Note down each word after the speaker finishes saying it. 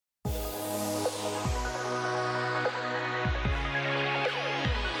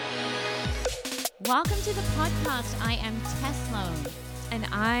Welcome to the podcast. I am Tess Sloan. And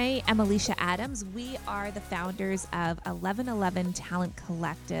I am Alicia Adams. We are the founders of 1111 Talent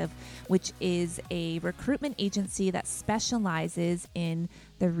Collective, which is a recruitment agency that specializes in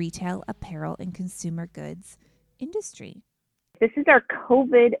the retail, apparel, and consumer goods industry. This is our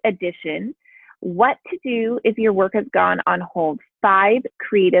COVID edition. What to do if your work has gone on hold. 5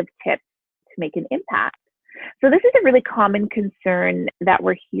 creative tips to make an impact. So this is a really common concern that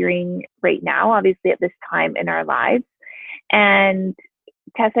we're hearing right now, obviously at this time in our lives. And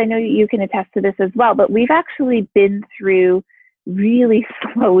Tess, I know you can attest to this as well, but we've actually been through really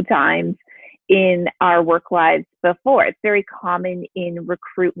slow times in our work lives before. It's very common in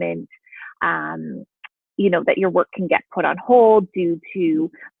recruitment, that your work can get put on hold due to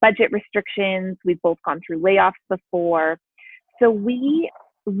budget restrictions. We've both gone through layoffs before. So we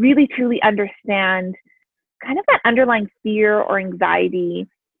really, truly understand kind of that underlying fear or anxiety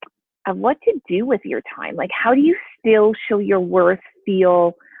of what to do with your time. Like, how do you still show your worth,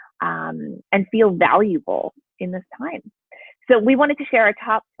 feel valuable in this time? So we wanted to share our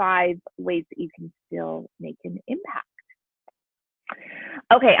top 5 ways that you can still make an impact.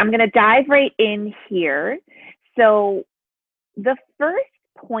 Okay, I'm going to dive right in here. So the first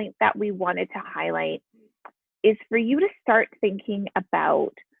point that we wanted to highlight is for you to start thinking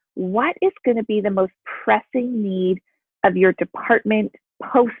about what is going to be the most pressing need of your department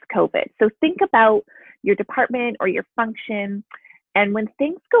post-COVID. So think about your department or your function, and when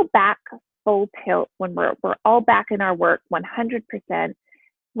things go back full tilt, when we're all back in our work 100%,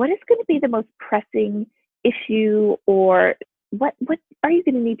 what is going to be the most pressing issue, or what are you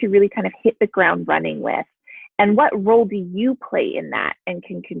going to need to really kind of hit the ground running with? And what role do you play in that and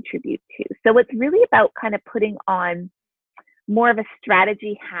can contribute to? So it's really about kind of putting on more of a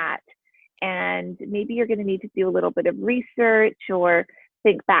strategy hat, and maybe you're going to need to do a little bit of research or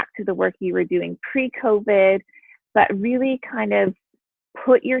think back to the work you were doing pre-COVID, but really kind of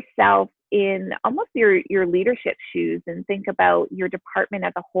put yourself in almost your leadership shoes and think about your department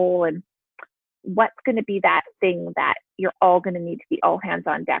as a whole and what's going to be that thing that you're all going to need to be all hands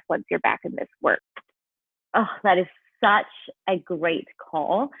on deck once you're back in this work. Oh, that is such a great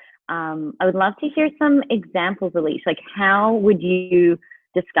call. I would love to hear some examples, Alicia. Like, how would you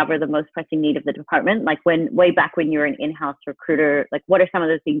discover the most pressing need of the department? Like, way back when you were an in-house recruiter, like, what are some of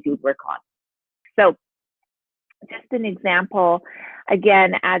the things you would work on? So just an example,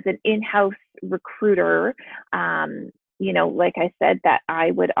 again, as an in-house recruiter, like I said, that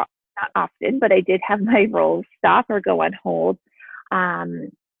I would, not often, but I did have my roles stop or go on hold.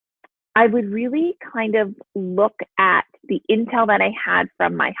 I would really kind of look at the intel that I had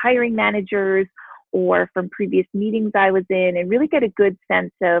from my hiring managers or from previous meetings I was in and really get a good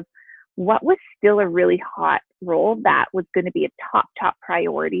sense of what was still a really hot role that was going to be a top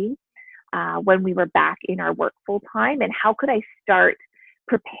priority when we were back in our work full time, and how could I start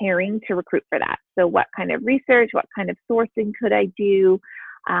preparing to recruit for that? So what kind of research, what kind of sourcing could I do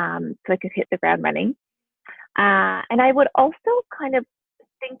so I could hit the ground running? And I would also kind of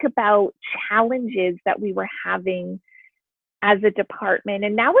think about challenges that we were having as a department.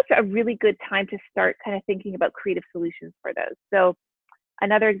 And now is a really good time to start kind of thinking about creative solutions for those. So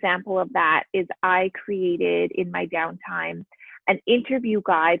another example of that is I created in my downtime an interview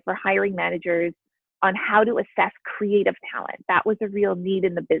guide for hiring managers on how to assess creative talent. That was a real need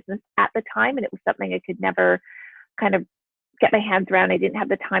in the business at the time, and it was something I could never kind of get my hands around. I didn't have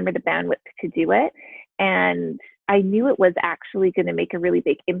the time or the bandwidth to do it. And I knew it was actually going to make a really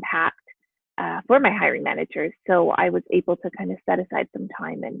big impact for my hiring managers. So I was able to kind of set aside some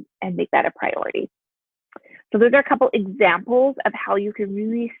time and make that a priority. So those are a couple examples of how you can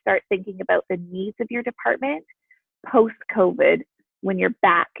really start thinking about the needs of your department post-COVID when you're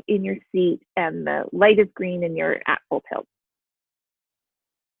back in your seat and the light is green and you're at full tilt.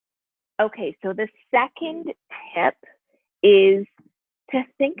 Okay, so the second tip is to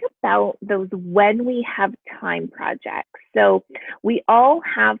think about those when we have time projects. So we all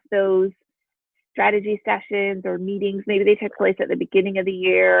have those strategy sessions or meetings. Maybe they took place at the beginning of the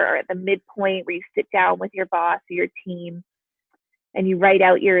year or at the midpoint where you sit down with your boss or your team and you write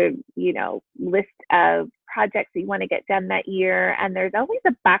out your, list of projects that you want to get done that year. And there's always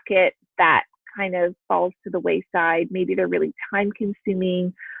a bucket that kind of falls to the wayside. Maybe they're really time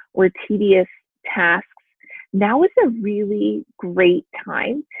consuming or tedious tasks. Now is a really great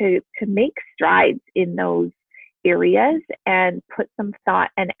time to make strides in those areas and put some thought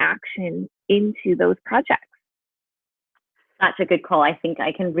and action into those projects. Such a good call. I think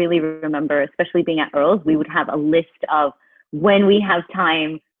I can really remember, especially being at Earls, we would have a list of when we have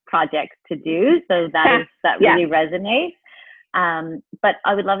time projects to do. So that really resonates. But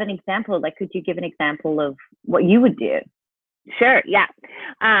I would love an example. Like, could you give an example of what you would do? Sure, yeah.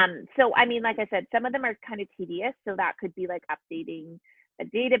 So, I mean, like I said, some of them are kind of tedious. So that could be like updating a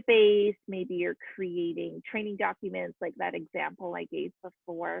database. Maybe you're creating training documents, like that example I gave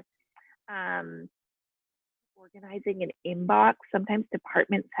before. Organizing an inbox. Sometimes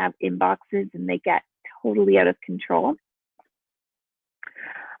departments have inboxes and they get totally out of control.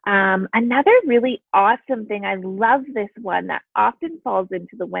 Another really awesome thing, I love this one that often falls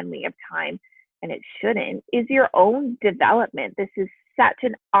into the when we have time, and it shouldn't, is your own development. This is such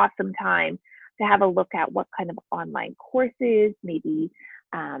an awesome time to have a look at what kind of online courses, maybe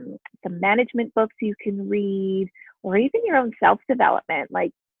some management books you can read, or even your own self-development,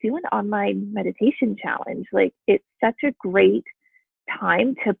 like do an online meditation challenge. Like, it's such a great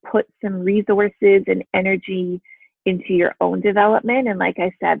time to put some resources and energy into your own development. And like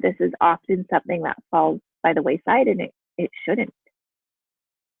I said, this is often something that falls by the wayside, and it shouldn't.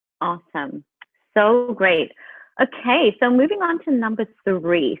 Awesome. So great. Okay, so moving on to number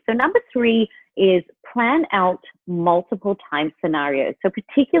 3. So number 3 is plan out multiple time scenarios. So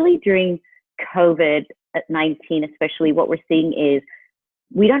particularly during COVID-19, especially, what we're seeing is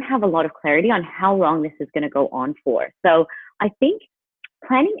we don't have a lot of clarity on how long this is going to go on for. So I think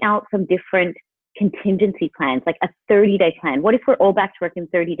planning out some different contingency plans, like a 30-day plan. What if we're all back to work in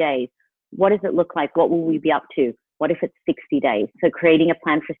 30 days? What does it look like? What will we be up to? What if it's 60 days? So creating a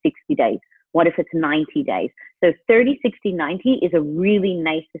plan for 60 days. What if it's 90 days? So 30, 60, 90 is a really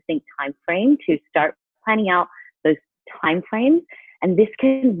nice, distinct time frame to start planning out those time frames. And this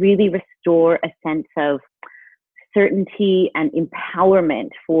can really restore a sense of certainty and empowerment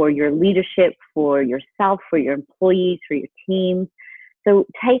for your leadership, for yourself, for your employees, for your teams. So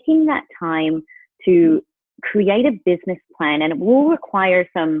taking that time to create a business plan, and it will require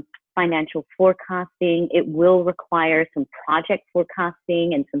some financial forecasting. It will require some project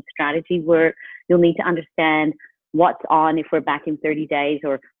forecasting and some strategy work. You'll need to understand what's on if we're back in 30 days,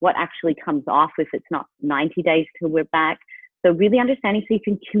 or what actually comes off if it's not 90 days till we're back. So really understanding so you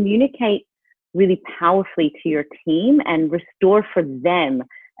can communicate really powerfully to your team and restore for them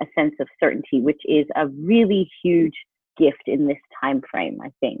a sense of certainty, which is a really huge gift in this time frame,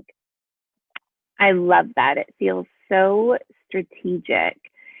 I think. I love that. It feels so strategic.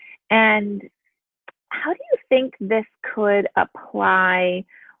 And how do you think this could apply,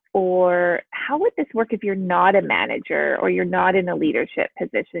 or how would this work if you're not a manager or you're not in a leadership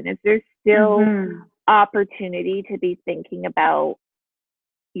position? Is there still opportunity to be thinking about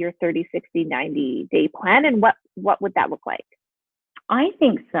your 30, 60, 90-day plan, and what would that look like? I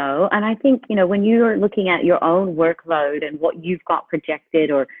think so. And I think, when you're looking at your own workload and what you've got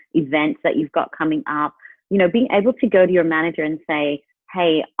projected or events that you've got coming up, being able to go to your manager and say,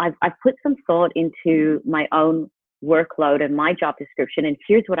 hey, I've put some thought into my own workload and my job description, and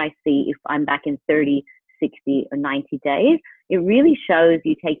here's what I see if I'm back in 30, 60, or 90 days. It really shows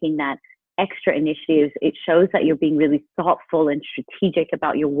you taking that extra initiatives. It shows that you're being really thoughtful and strategic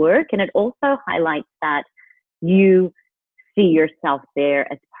about your work. And it also highlights that you see yourself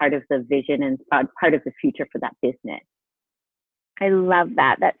there as part of the vision and part of the future for that business. I love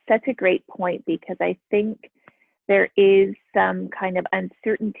that. That's such a great point, because I think there is some kind of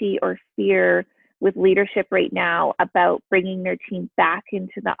uncertainty or fear with leadership right now about bringing their team back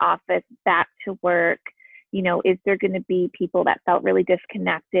into the office, back to work. Is there going to be people that felt really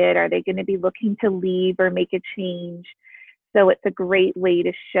disconnected? Are they going to be looking to leave or make a change? So it's a great way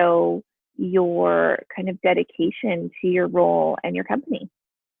to show your kind of dedication to your role and your company.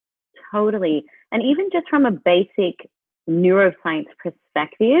 Totally. And even just from a basic neuroscience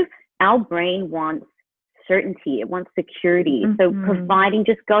perspective, our brain wants certainty. It wants security. So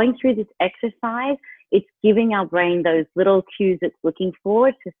just going through this exercise, it's giving our brain those little cues it's looking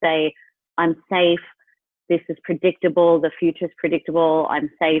for to say, I'm safe. This is predictable. The future is predictable. I'm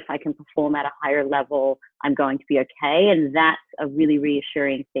safe. I can perform at a higher level. I'm going to be okay. And that's a really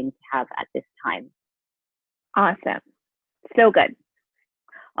reassuring thing to have at this time. Awesome. So good.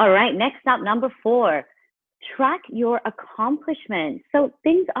 All right. Next up, number 4, track your accomplishments. So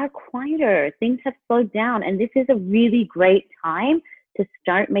things are quieter. Things have slowed down. And this is a really great time to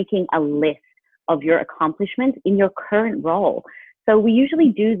start making a list of your accomplishments in your current role. So we usually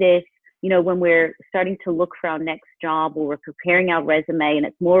do this when we're starting to look for our next job, or we're preparing our resume, and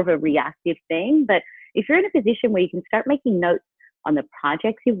it's more of a reactive thing. But if you're in a position where you can start making notes on the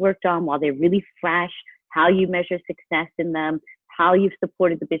projects you've worked on while they're really fresh, how you measure success in them, how you've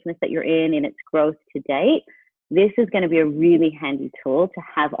supported the business that you're in its growth to date, this is going to be a really handy tool to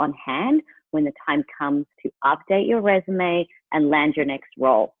have on hand when the time comes to update your resume and land your next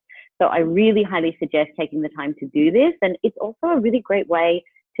role. So I really highly suggest taking the time to do this. And it's also a really great way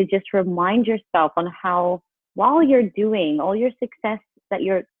to just remind yourself on how, while you're doing all your success that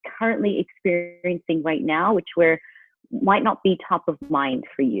you're currently experiencing right now, which might not be top of mind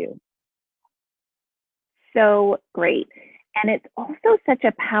for you. So great. And it's also such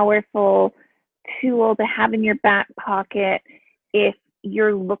a powerful tool to have in your back pocket if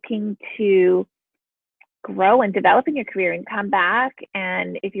you're looking to grow and develop in your career and come back.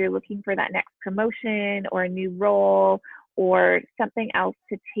 And if you're looking for that next promotion or a new role or something else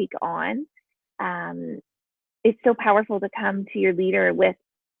to take on, it's so powerful to come to your leader with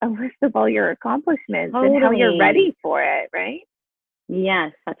a list of all your accomplishments and how you're ready for it, right?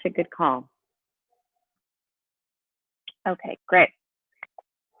 Yes, such a good call. Okay, great.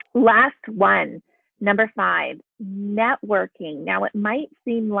 Last one, number 5, networking. Now, it might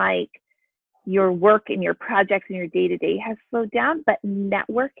seem like your work and your projects and your day-to-day has slowed down, but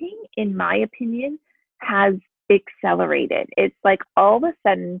networking, in my opinion, has accelerated. It's like all of a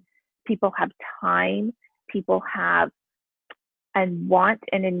sudden people have time, people have a want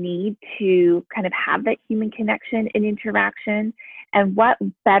and a need to kind of have that human connection and interaction. And what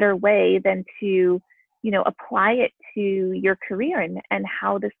better way than to, apply it to your career and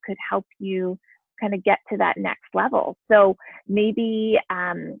how this could help you kind of get to that next level. So maybe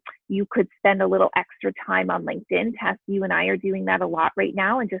you could spend a little extra time on LinkedIn. Tess, you and I are doing that a lot right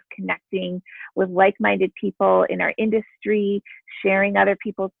now, and just connecting with like-minded people in our industry, sharing other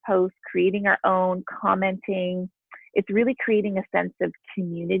people's posts, creating our own, commenting. It's really creating a sense of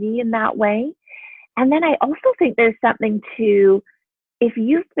community in that way. And then I also think there's something to, if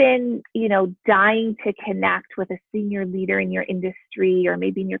you've been, dying to connect with a senior leader in your industry or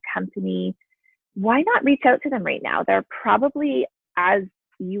maybe in your company, why not reach out to them right now? They're probably, as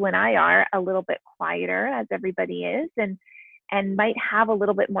you and I are, a little bit quieter, as everybody is, and might have a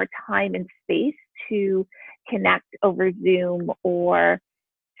little bit more time and space to connect over Zoom or,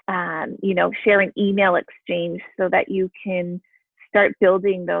 share an email exchange so that you can start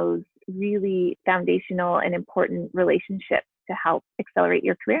building those really foundational and important relationships to help accelerate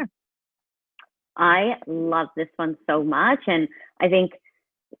your career. I love this one so much. And I think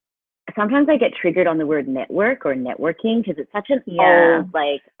sometimes I get triggered on the word network or networking because it's such an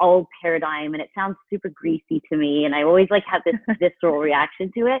old paradigm, and it sounds super greasy to me. And I always have this visceral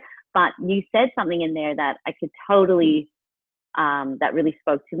reaction to it. But you said something in there that I could totally, that really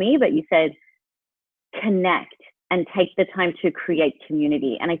spoke to me. But you said connect and take the time to create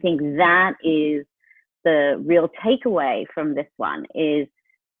community. And I think that is the real takeaway from this one, is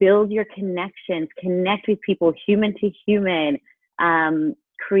build your connections, connect with people, human to human,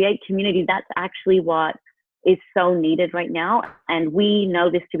 create community. That's actually what is so needed right now. And we know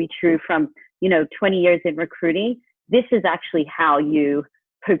this to be true from, 20 years in recruiting. This is actually how you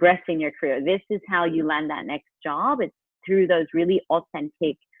progress in your career. This is how you land that next job. It's through those really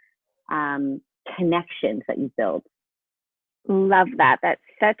authentic connections that you build. Love that. That's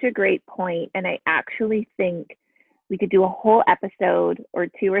such a great point. And I actually think we could do a whole episode or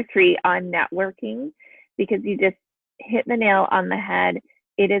 2 or 3 on networking, because you just hit the nail on the head.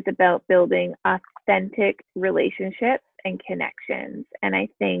 It is about building authentic relationships and connections. And I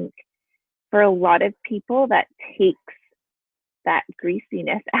think for a lot of people, that takes that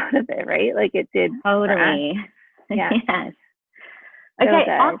greasiness out of it, right? Like it did. Totally. Yeah. Yes.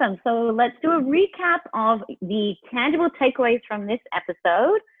 Okay, awesome. So let's do a recap of the tangible takeaways from this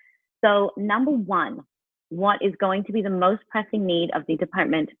episode. So number 1, what is going to be the most pressing need of the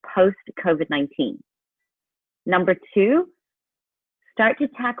department post-COVID-19? Number 2, start to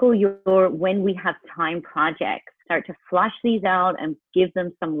tackle your when we have time projects. Start to flush these out and give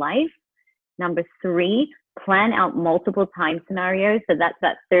them some life. Number 3, plan out multiple time scenarios. So that's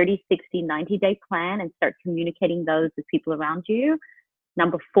that 30, 60, 90-day plan, and start communicating those with people around you.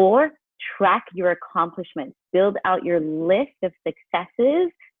 Number 4, track your accomplishments. Build out your list of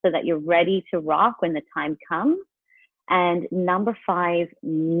successes so that you're ready to rock when the time comes. And number 5,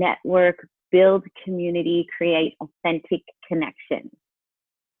 network, build community, create authentic connections.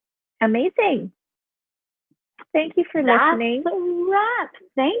 Amazing. Thank you for listening. That's a wrap.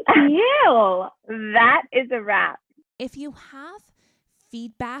 Thank you. That is a wrap. If you have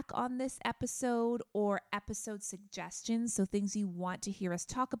feedback on this episode or episode suggestions, so things you want to hear us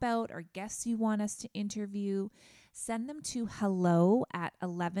talk about or guests you want us to interview, send them to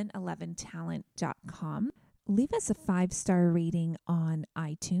hello@1111talent.com. Leave us a 5-star rating on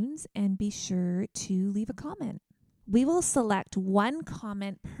iTunes and be sure to leave a comment. We will select one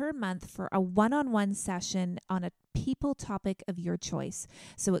comment per month for a one-on-one session on a people topic of your choice.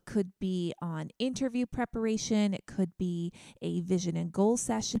 So it could be on interview preparation, it could be a vision and goal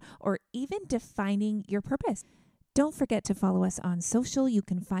session, or even defining your purpose. Don't forget to follow us on social. You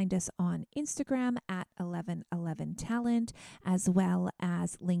can find us on Instagram at 1111talent, as well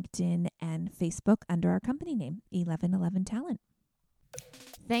as LinkedIn and Facebook under our company name, 1111 Talent.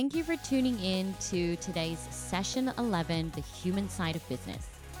 Thank you for tuning in to today's session 11, the human side of business.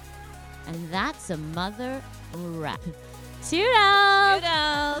 And that's a mother wrap. Toodles!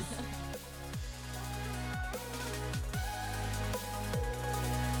 Toodles!